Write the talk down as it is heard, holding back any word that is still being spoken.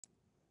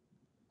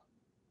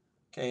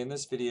Okay, in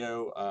this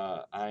video,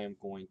 I am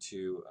going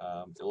to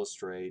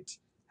illustrate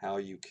how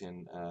you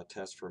can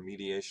test for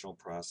mediational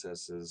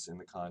processes in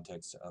the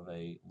context of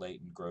a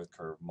latent growth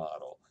curve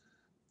model.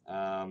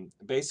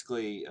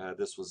 Basically,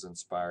 this was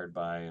inspired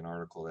by an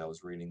article that I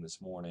was reading this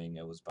morning.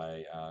 It was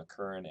by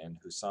Curran and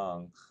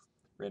Husang,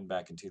 written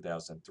back in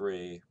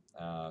 2003,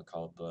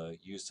 called The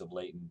Use of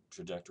Latent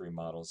Trajectory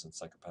Models in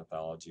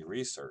Psychopathology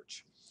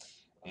Research.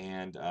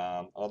 And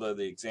although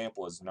the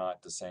example is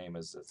not the same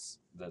as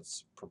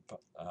that's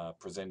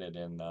presented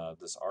in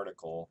this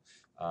article,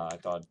 I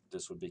thought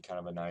this would be kind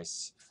of a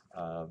nice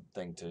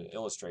thing to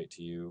illustrate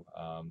to you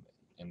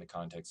in the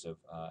context of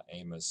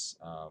AMOS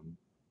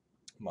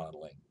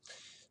modeling.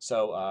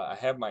 So I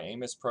have my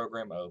AMOS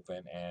program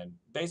open, and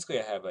basically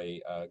I have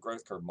a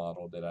growth curve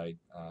model that I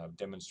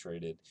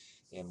demonstrated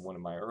in one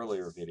of my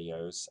earlier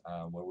videos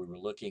where we were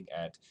looking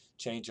at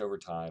change over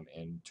time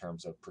in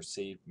terms of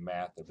perceived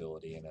math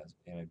ability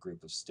in a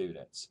group of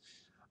students.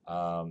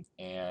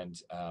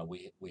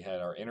 We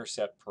had our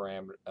intercept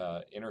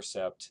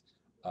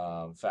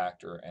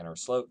factor and our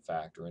slope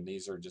factor, and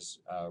these are just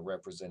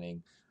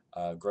representing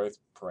growth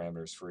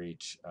parameters for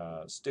each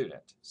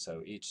student.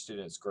 So each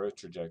student's growth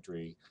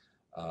trajectory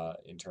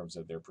in terms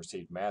of their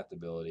perceived math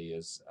ability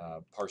is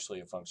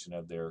partially a function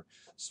of their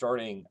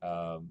starting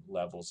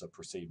levels of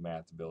perceived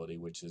math ability,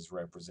 which is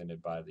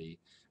represented by the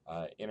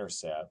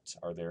intercept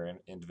or their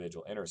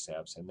individual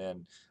intercepts, and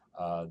then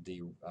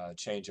the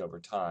change over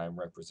time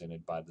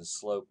represented by the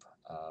slope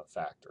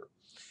factor.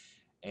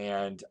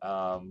 And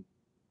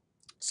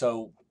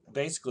so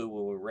basically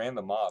when we ran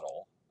the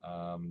model,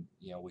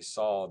 we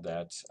saw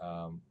that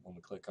when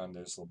we click on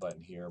this little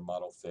button here,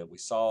 model fit, we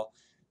saw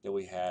that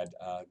we had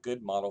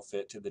good model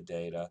fit to the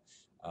data.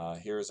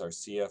 Here's our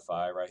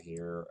CFI right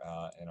here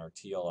and our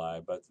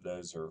TLI. Both of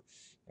those are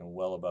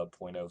well above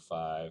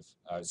 0.05,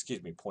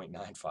 excuse me,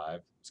 0.95,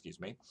 excuse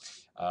me.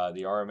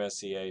 The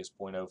RMSEA is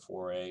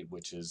 0.048,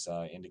 which is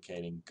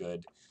indicating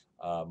good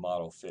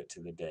model fit to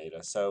the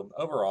data. So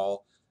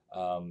overall,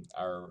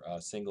 our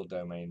single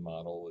domain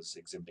model was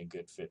exhibiting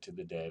good fit to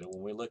the data.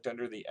 When we looked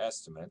under the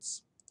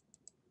estimates,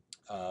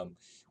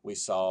 we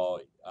saw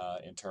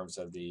in terms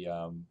of the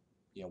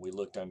we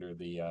looked under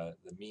the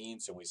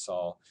means, and we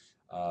saw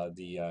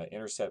the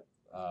intercept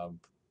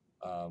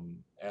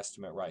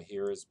estimate right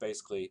here is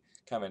basically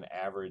kind of an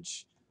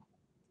average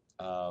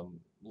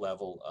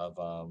level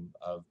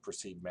of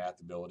perceived math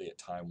ability at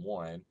time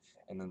one,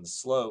 and then the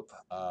slope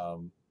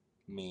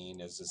mean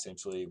is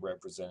essentially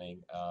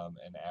representing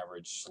an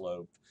average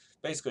slope,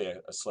 basically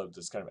a slope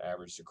that's kind of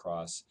averaged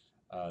across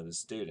the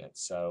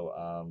students.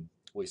 So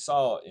we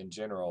saw in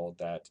general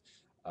that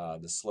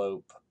the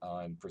slope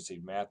on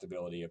perceived math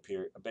ability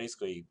appeared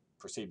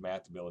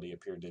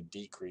to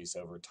decrease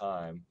over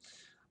time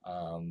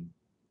um,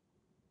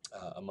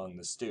 among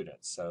the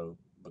students. So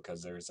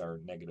because there's our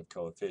negative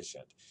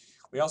coefficient.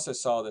 We also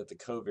saw that the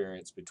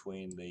covariance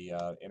between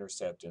the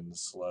intercept and the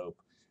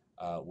slope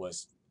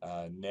was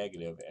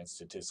negative and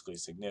statistically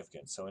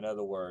significant. So in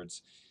other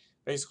words,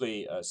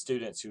 basically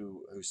students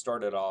who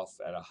started off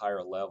at a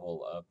higher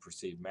level of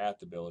perceived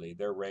math ability,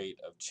 their rate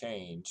of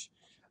change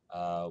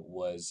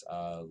was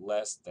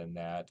less than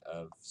that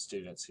of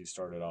students who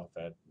started off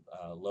at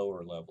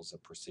lower levels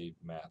of perceived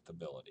math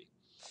ability.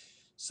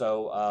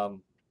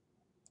 So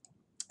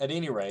at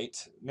any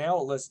rate, now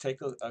let's take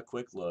a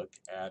quick look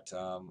at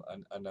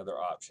another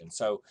option.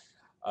 So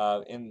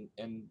in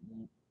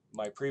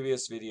my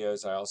previous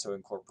videos, I also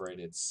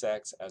incorporated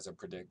sex as a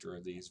predictor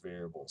of these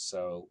variables.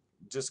 So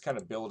just kind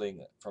of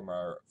building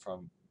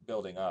from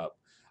building up,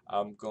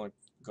 I'm going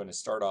to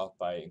start off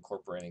by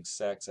incorporating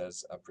sex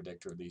as a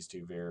predictor of these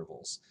two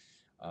variables.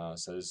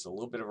 So this is a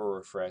little bit of a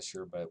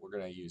refresher, but we're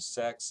going to use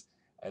sex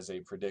as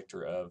a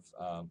predictor of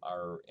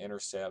our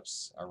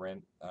intercepts, our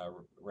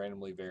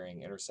randomly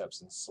varying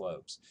intercepts and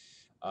slopes.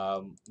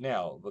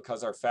 Now,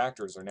 because our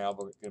factors are now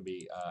going to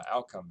be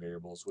outcome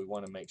variables, we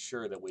want to make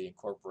sure that we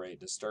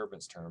incorporate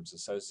disturbance terms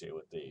associated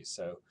with these.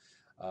 So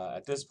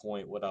at this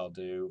point, what I'll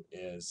do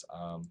is,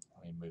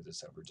 let me move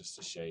this over just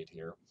a shade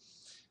here.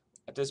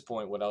 At this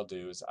point, what I'll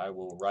do is I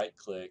will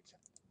right-click,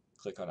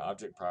 click on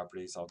Object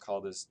Properties. I'll call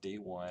this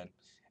D1,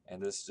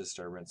 and this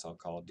disturbance I'll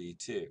call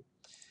D2.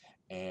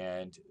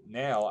 And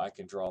now I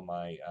can draw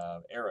my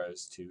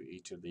arrows to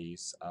each of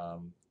these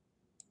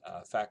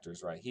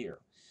factors right here.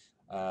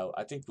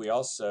 I think we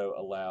also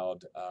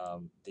allowed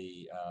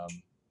the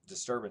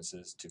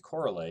disturbances to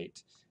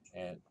correlate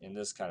in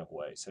this kind of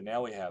way. So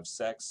now we have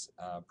sex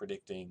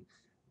predicting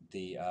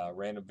the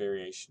random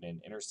variation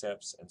in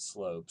intercepts and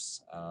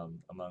slopes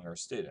among our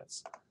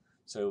students.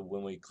 So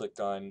when we clicked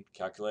on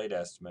Calculate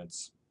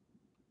Estimates,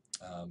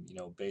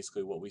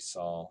 basically what we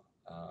saw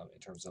in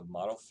terms of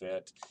model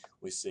fit,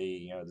 we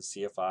see, the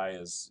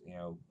CFI is,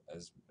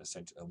 as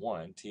essentially a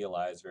 1,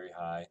 TLI is very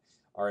high,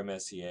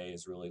 RMSEA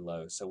is really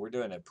low. So we're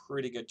doing a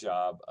pretty good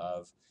job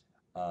of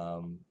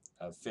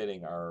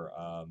fitting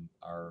our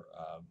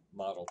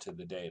model to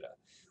the data.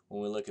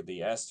 When we look at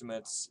the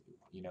estimates,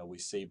 we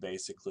see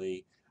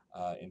basically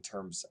in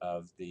terms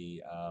of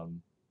the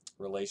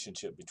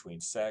relationship between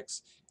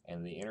sex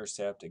And the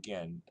intercept,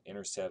 again,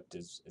 intercept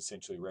is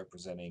essentially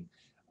representing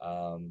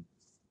um,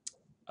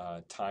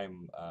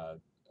 time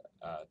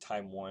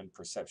time one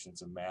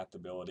perceptions of math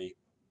ability.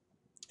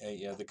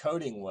 The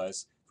coding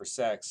was for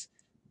sex.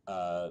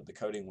 The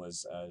coding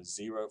was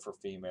 0 for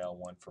female,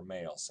 1 for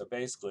male. So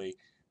basically,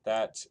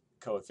 that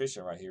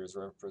coefficient right here is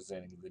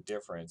representing the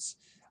difference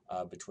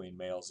between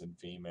males and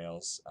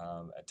females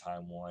at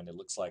time 1. It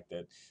looks like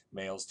that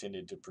males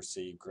tended to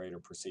perceive greater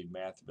perceived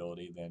math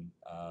ability than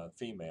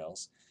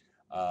females.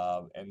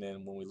 And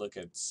then when we look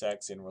at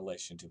sex in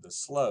relation to the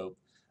slope,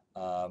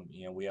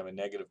 we have a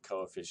negative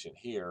coefficient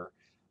here,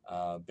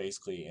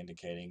 basically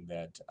indicating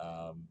that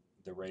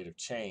the rate of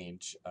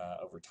change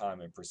over time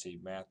in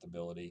perceived math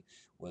ability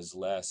was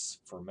less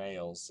for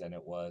males than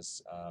it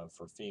was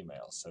for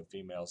females. So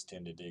females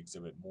tended to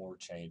exhibit more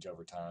change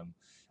over time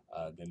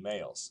than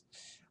males.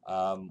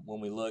 When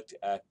we looked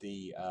at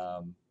the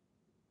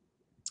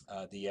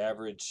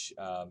average,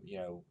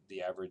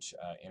 the average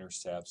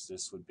intercepts,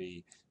 this would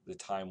be the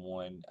time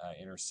 1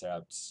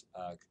 intercepts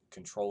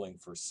controlling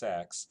for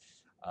sex,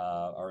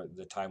 or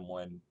the time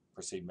 1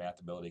 perceived math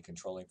ability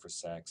controlling for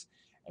sex.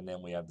 And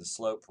then we have the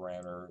slope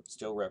parameter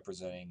still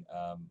representing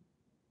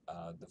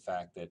the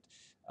fact that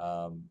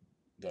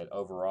that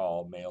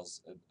overall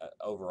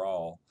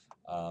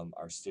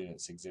our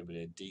students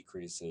exhibited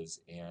decreases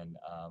in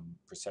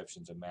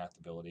perceptions of math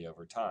ability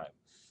over time.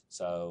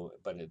 So,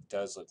 but it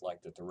does look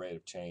like that the rate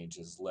of change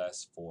is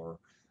less for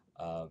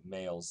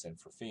males than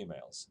for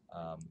females.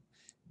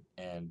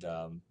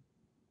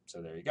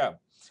 So there you go.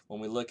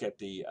 When we look at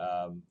the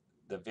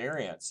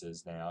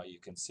variances now, you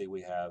can see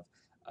we have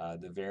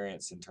the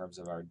variance in terms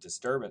of our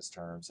disturbance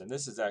terms, and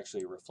this is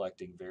actually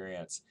reflecting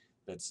variance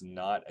that's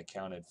not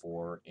accounted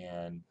for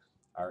in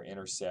our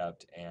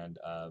intercept and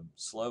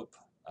slope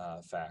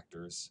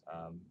factors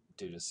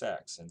due to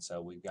sex. And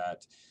so we've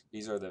got,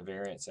 these are the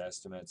variance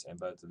estimates, and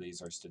both of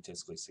these are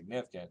statistically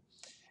significant.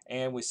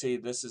 And we see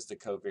this is the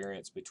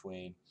covariance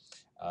between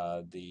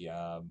the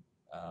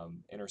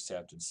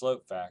intercept and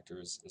slope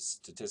factors is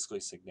statistically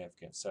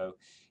significant. So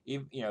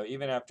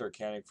even after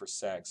accounting for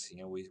sex,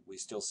 we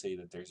still see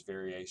that there's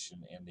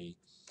variation in the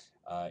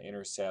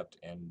intercept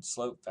and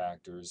slope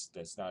factors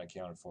that's not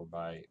accounted for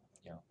by,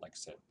 like I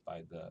said,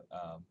 by the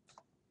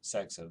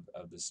sex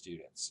of the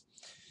students.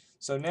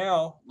 So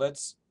now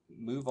let's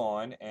move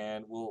on,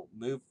 and we'll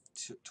move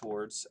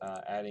towards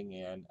adding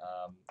in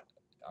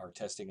our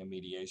testing a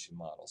mediation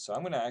model. So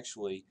I'm going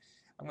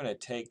to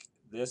take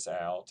this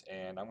out,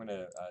 and I'm going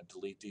to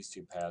delete these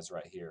two paths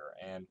right here.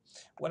 And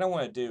what I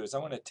want to do is I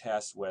want to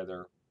test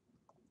whether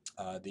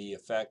the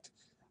effect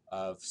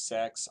of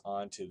sex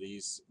on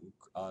these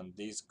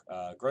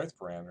growth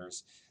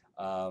parameters,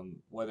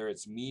 whether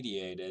it's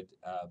mediated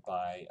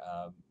by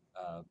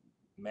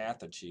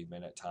math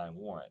achievement at time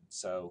 1.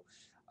 So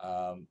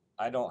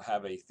I don't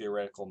have a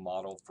theoretical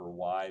model for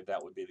why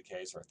that would be the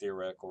case, or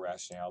theoretical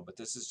rationale, but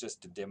this is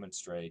just to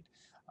demonstrate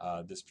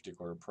this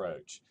particular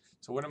approach.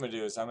 So what I'm going to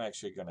do is I'm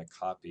actually going to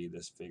copy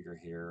this figure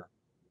here,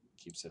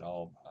 keeps it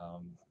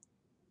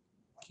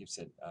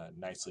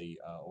nicely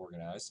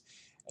organized,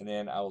 and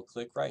then I will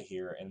click right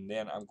here, and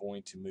then I'm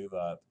going to move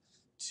up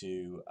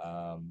to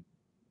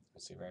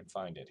let's see if I can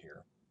find it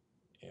here.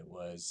 It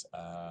was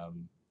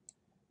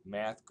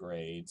math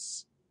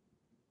grades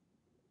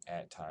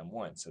at time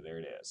 1. So there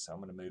it is. So I'm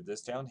going to move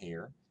this down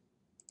here,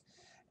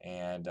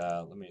 and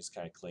let me just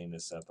kind of clean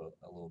this up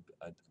a little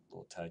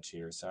touch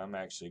here. So I'm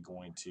actually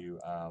going to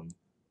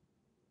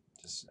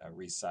just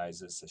resize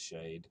this a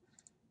shade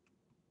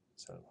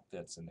so it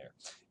fits in there.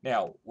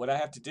 Now, what I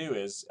have to do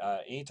is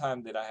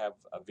anytime that I have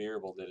a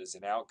variable that is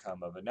an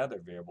outcome of another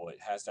variable, it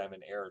has to have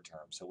an error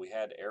term. So we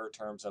had error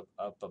terms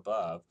up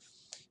above,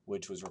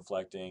 which was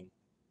reflecting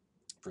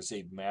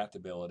perceived math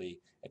ability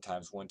at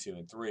times 1, 2,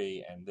 and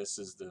 3, and this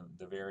is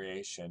the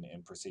variation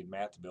in perceived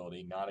math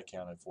ability not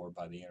accounted for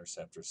by the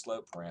intercept or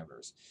slope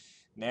parameters.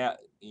 Now,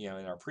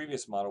 in our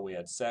previous model, we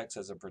had sex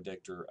as a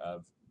predictor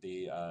of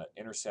the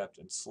intercept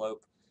and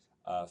slope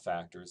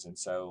factors, and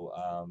so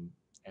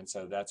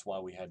that's why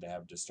we had to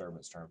have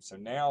disturbance terms. So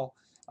now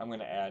I'm going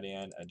to add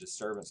in a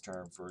disturbance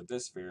term for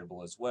this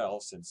variable as well,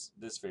 since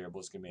this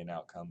variable is going to be an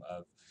outcome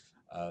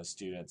of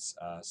students'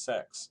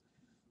 sex.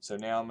 So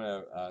now I'm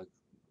going to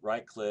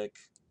right-click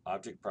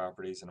Object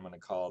Properties, and I'm going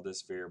to call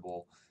this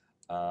variable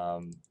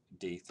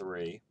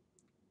D3.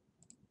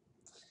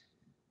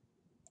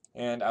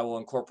 And I will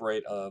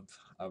incorporate a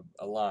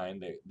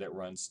line that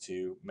runs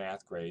to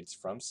math grades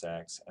from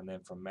sex, and then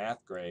from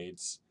math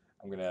grades,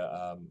 I'm going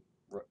to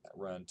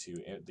run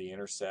to the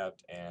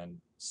intercept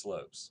and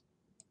slopes,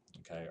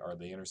 okay, or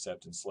the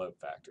intercept and slope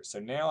factor. So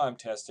now I'm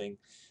testing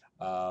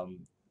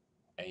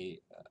a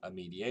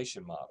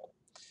mediation model.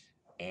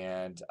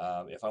 And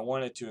if I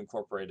wanted to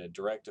incorporate a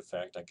direct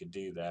effect, I could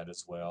do that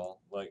as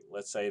well. Like,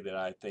 let's say that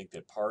I think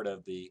that part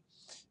of the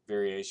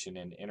variation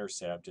in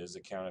intercept is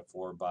accounted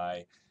for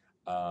by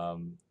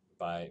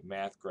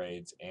math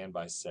grades and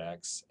by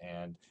sex.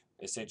 And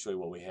essentially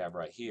what we have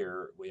right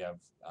here, we have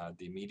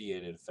the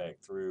mediated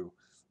effect through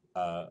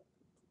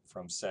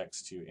from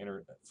sex to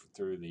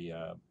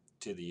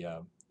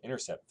the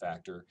intercept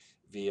factor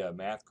via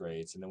math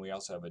grades, and then we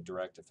also have a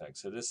direct effect.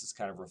 So this is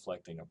kind of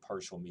reflecting a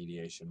partial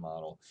mediation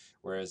model,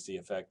 whereas the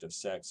effect of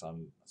sex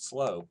on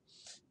slope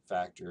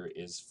factor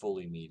is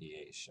fully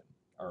mediation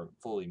or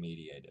fully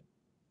mediated.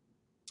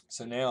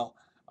 So now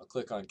I'll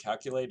click on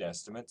calculate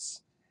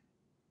estimates,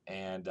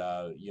 and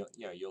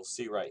you'll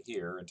see right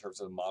here in terms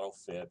of the model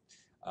fit,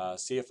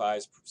 CFI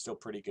is still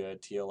pretty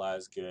good, TLI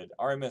is good,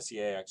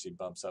 RMSEA actually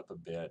bumps up a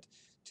bit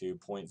to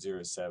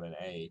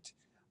 0.078,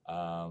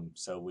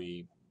 so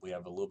we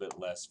have a little bit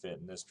less fit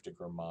in this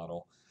particular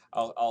model.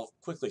 I'll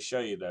quickly show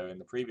you though, in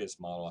the previous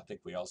model I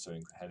think we also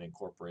had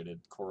incorporated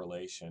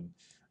correlation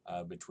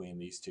between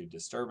these two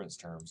disturbance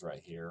terms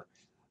right here.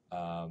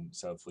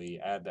 So if we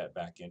add that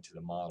back into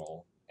the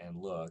model and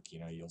look,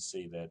 you'll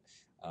see that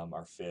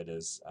our fit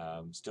is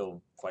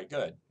still quite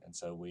good. And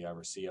so we have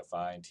our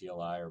CFI and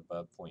TLI are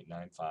above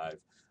 0.95.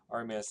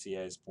 Our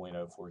MSCA is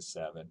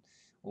 0.047.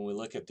 When we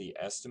look at the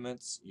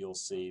estimates, you'll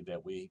see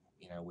that we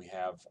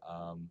have,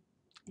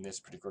 in this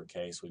particular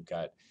case, we've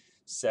got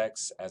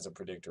sex as a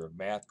predictor of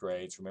math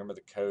grades. Remember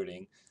the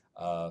coding.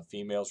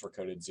 Females were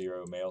coded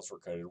 0, males were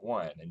coded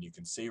 1. And you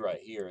can see right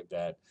here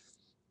that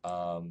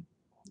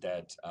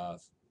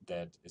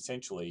that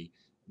essentially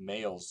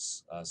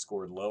males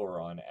scored lower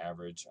on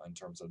average in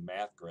terms of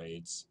math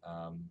grades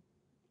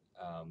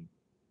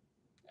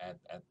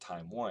at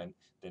time 1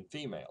 than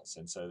females,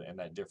 and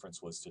that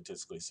difference was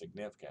statistically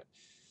significant.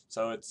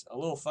 So it's a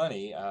little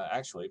funny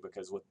actually,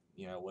 because what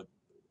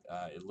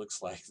it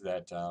looks like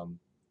that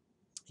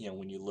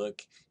when you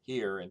look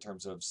here in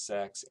terms of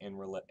sex and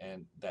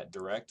that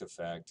direct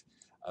effect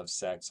of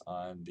sex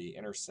on the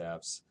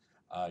intercepts,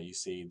 you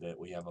see that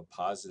we have a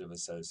positive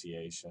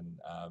association,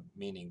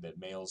 meaning that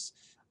males,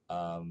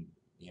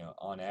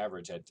 on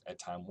average at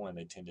time 1,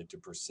 they tended to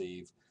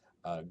perceive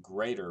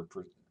greater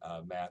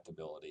math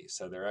ability.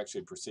 So they're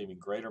actually perceiving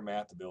greater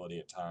math ability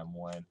at time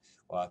 1,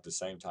 while at the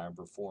same time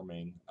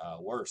performing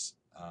worse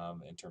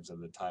in terms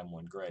of the time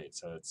 1 grade.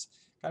 So it's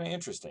kind of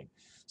interesting.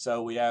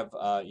 So we have,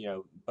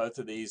 both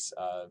of these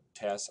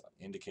tests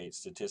indicate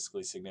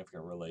statistically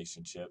significant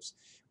relationships.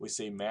 We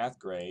see math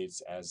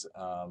grades as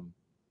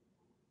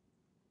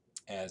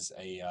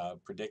a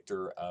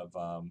predictor of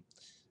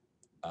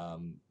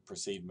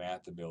perceived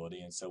math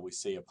ability, and so we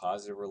see a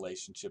positive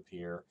relationship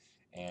here,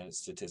 and it's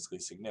statistically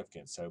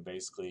significant. So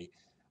basically,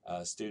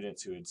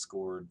 students who had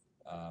scored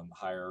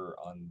higher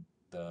on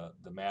the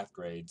math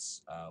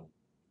grades,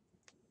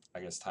 I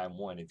guess time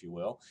 1, if you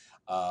will,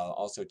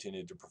 also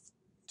tended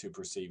to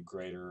perceive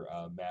greater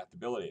math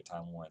ability at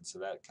time 1. So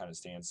that kind of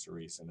stands to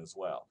reason as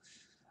well.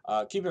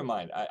 Keep in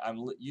mind,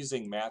 I'm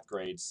using math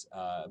grades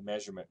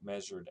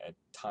measured at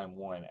time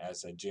 1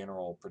 as a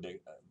general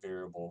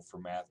variable for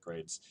math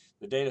grades.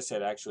 The data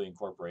set actually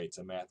incorporates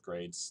a math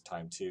grades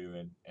time 2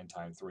 and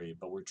time 3,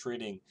 but we're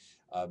treating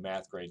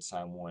math grades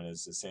time 1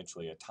 as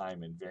essentially a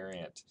time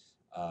invariant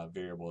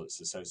variable that's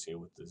associated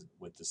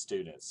with the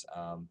students.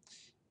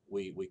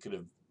 We could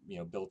have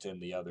built in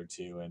the other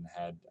two and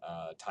had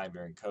time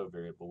varying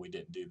covariate, but we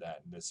didn't do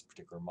that in this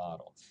particular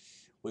model.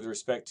 With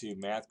respect to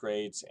math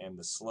grades and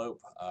the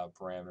slope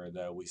parameter,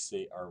 though, we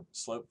see our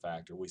slope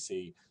factor, we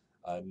see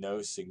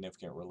no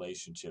significant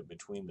relationship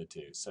between the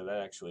two. So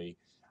that actually,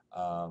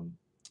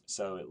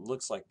 so it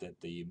looks like that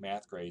the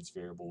math grades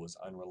variable was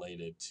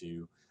unrelated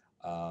to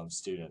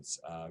students'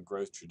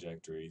 growth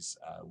trajectories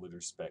with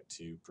respect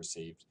to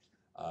perceived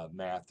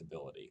math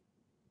ability.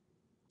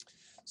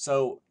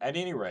 So at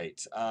any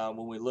rate,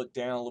 when we look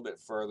down a little bit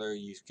further,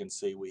 you can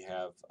see we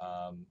have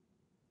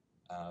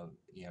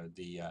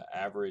the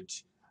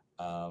average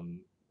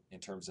in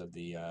terms of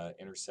the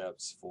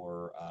intercepts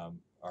for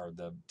or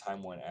the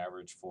time 1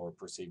 average for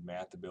perceived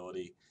math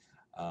ability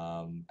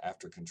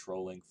after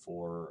controlling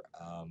for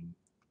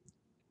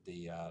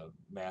the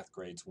math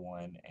grades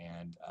 1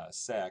 and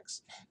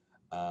sex.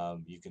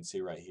 You can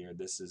see right here,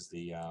 this is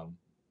the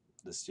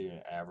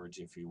student average,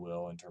 if you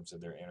will, in terms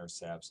of their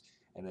intercepts,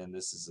 and then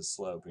this is the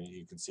slope, and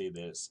you can see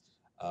this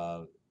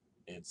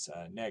it's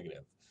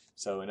negative.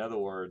 So in other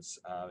words,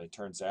 it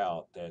turns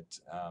out that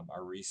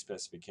our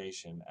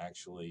respecification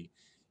actually,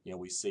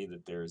 we see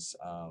that there's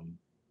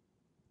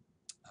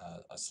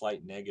a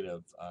slight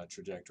negative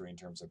trajectory in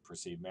terms of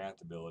perceived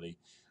math ability,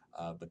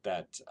 but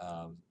that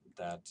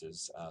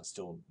is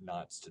still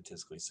not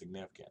statistically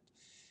significant.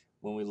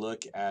 When we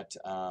look at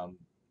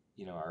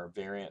our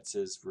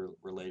variances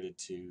related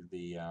to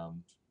the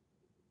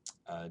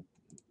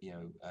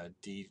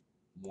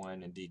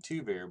D1 and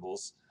D2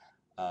 variables,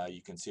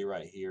 you can see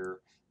right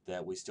here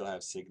that we still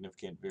have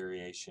significant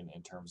variation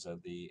in terms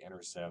of the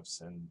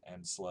intercepts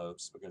and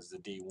slopes, because the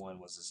D1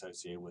 was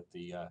associated with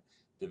the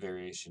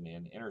variation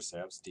in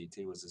intercepts,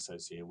 D2 was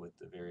associated with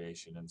the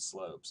variation in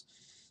slopes.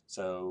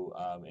 So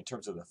in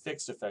terms of the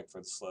fixed effect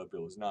for the slope,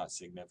 it was not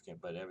significant,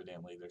 but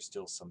evidently there's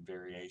still some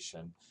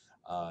variation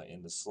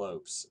in the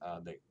slopes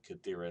that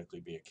could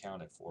theoretically be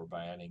accounted for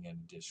by adding in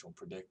additional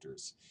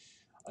predictors.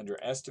 Under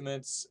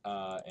estimates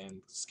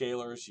and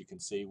scalars, you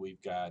can see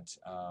we've got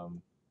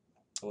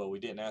well, we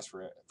didn't ask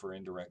for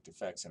indirect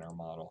effects in our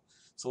model.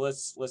 So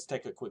let's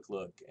take a quick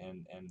look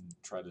and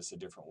try this a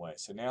different way.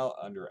 So now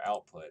under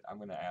output, I'm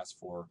going to ask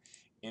for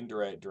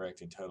indirect,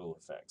 direct, and total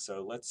effects.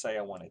 So let's say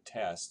I want to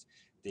test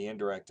the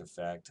indirect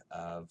effect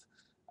of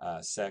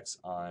sex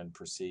on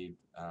perceived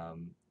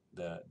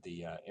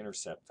the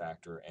intercept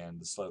factor and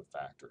the slope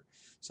factor.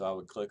 So I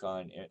would click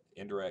on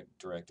indirect,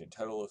 direct, and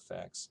total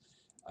effects,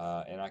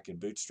 and I can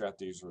bootstrap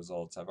these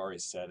results. I've already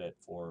set it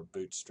for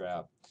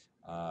bootstrap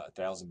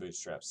 1,000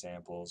 bootstrap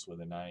samples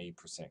with a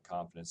 90%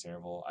 confidence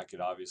interval. I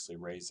could obviously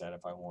raise that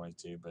if I wanted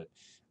to, but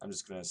I'm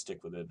just going to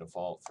stick with the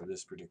default for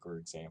this particular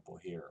example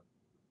here.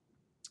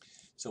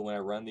 So when I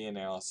run the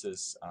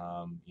analysis,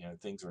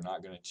 things are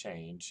not going to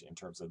change in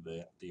terms of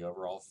the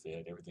overall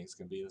fit. Everything's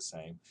going to be the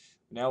same.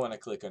 Now when I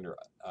click under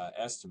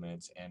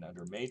estimates and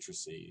under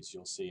matrices,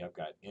 you'll see I've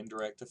got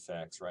indirect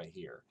effects right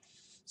here.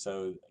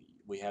 So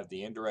we have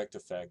the indirect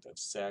effect of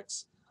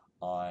sex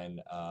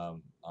on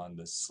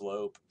the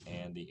slope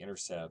and the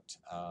intercept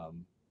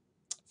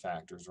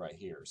factors right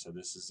here. So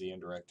this is the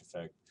indirect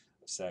effect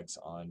of sex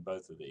on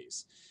both of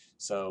these.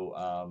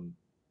 So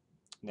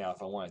now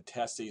if I want to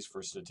test these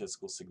for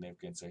statistical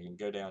significance, I can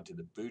go down to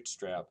the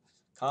bootstrap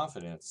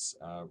confidence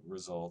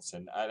results,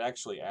 and I'd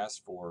actually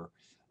ask for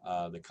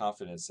the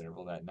confidence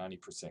interval, that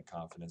 90%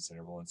 confidence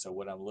interval. And so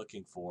what I'm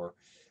looking for,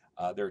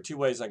 there are two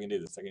ways I can do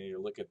this. I can either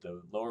look at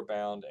the lower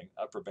bound and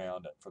upper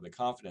bound for the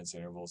confidence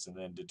intervals and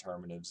then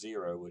determine if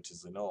 0, which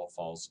is the null,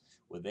 falls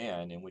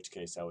within, in which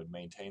case I would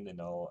maintain the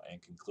null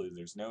and conclude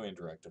there's no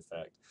indirect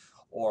effect.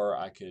 Or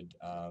I could,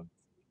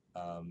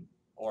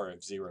 or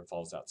if 0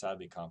 falls outside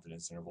the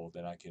confidence interval,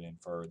 then I can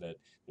infer that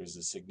there's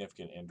a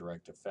significant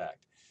indirect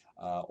effect.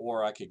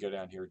 Or I could go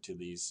down here to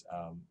these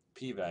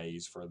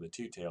p-values for the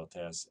two-tailed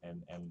test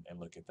and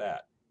look at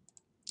that.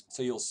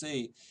 So you'll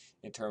see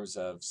in terms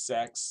of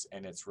sex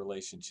and its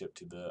relationship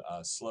to the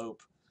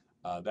slope,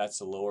 that's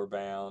the lower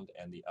bound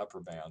and the upper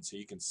bound. So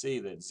you can see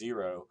that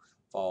 0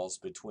 falls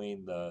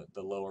between the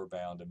lower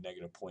bound of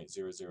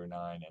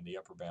 -0.009 and the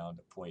upper bound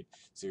of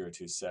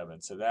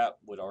 0.027. So that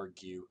would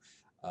argue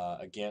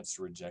against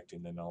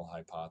rejecting the null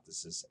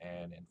hypothesis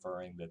and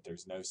inferring that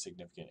there's no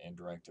significant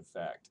indirect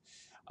effect.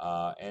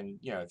 And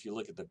if you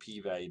look at the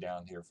p-value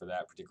down here for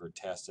that particular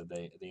test of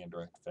the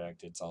indirect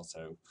effect, it's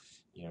also,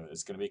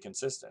 it's going to be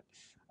consistent.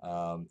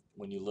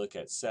 When you look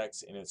at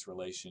sex in its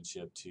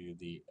relationship to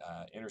the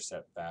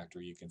intercept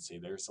factor, you can see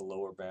there's a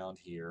lower bound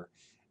here,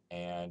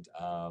 and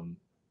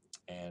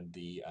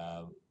the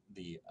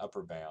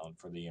upper bound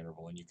for the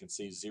interval, and you can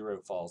see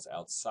 0 falls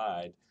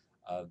outside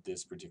of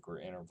this particular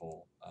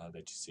interval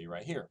that you see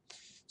right here.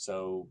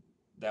 So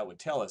that would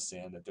tell us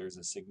then that there's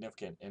a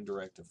significant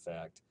indirect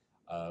effect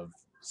of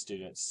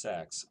student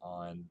sex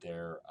on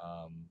their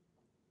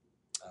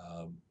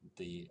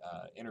the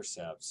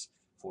intercepts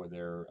for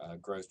their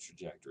growth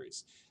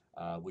trajectories.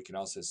 We can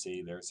also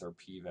see there's our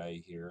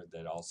p-value here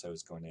that also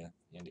is going to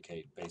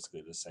indicate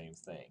basically the same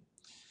thing.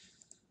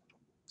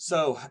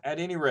 So at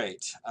any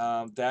rate,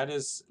 that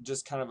is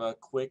just kind of a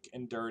quick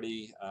and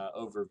dirty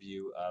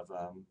overview of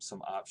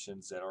some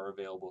options that are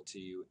available to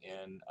you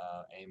in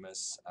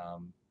AMOS.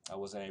 I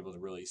wasn't able to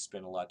really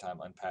spend a lot of time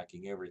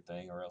unpacking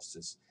everything, or else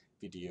this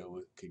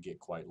video could get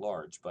quite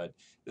large. But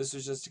this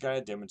is just to kind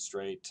of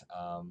demonstrate,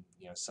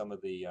 some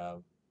of the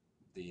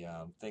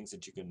things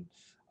that you can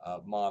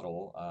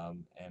model.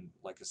 And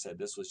like I said,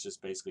 this was just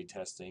basically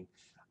testing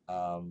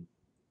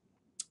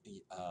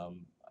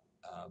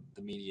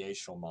the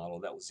mediational model.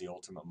 That was the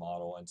ultimate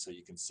model, and so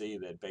you can see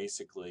that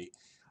basically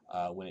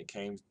when it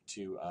came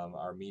to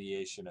our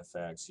mediation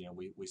effects,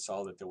 we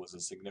saw that there was a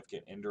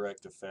significant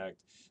indirect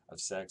effect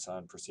of sex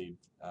on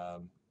perceived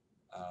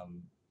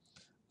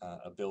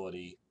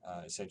ability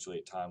essentially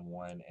at time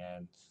 1,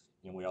 and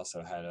we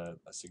also had a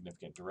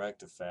significant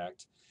direct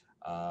effect,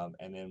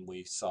 and then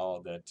we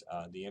saw that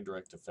the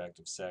indirect effect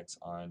of sex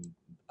on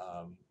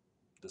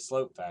the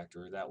slope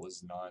factor, that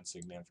was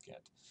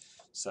non-significant.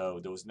 So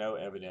there was no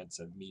evidence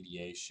of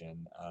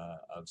mediation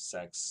of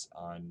sex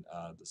on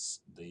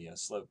the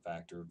slope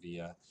factor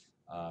via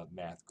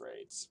math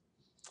grades.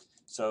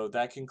 So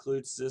that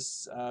concludes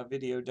this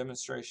video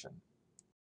demonstration.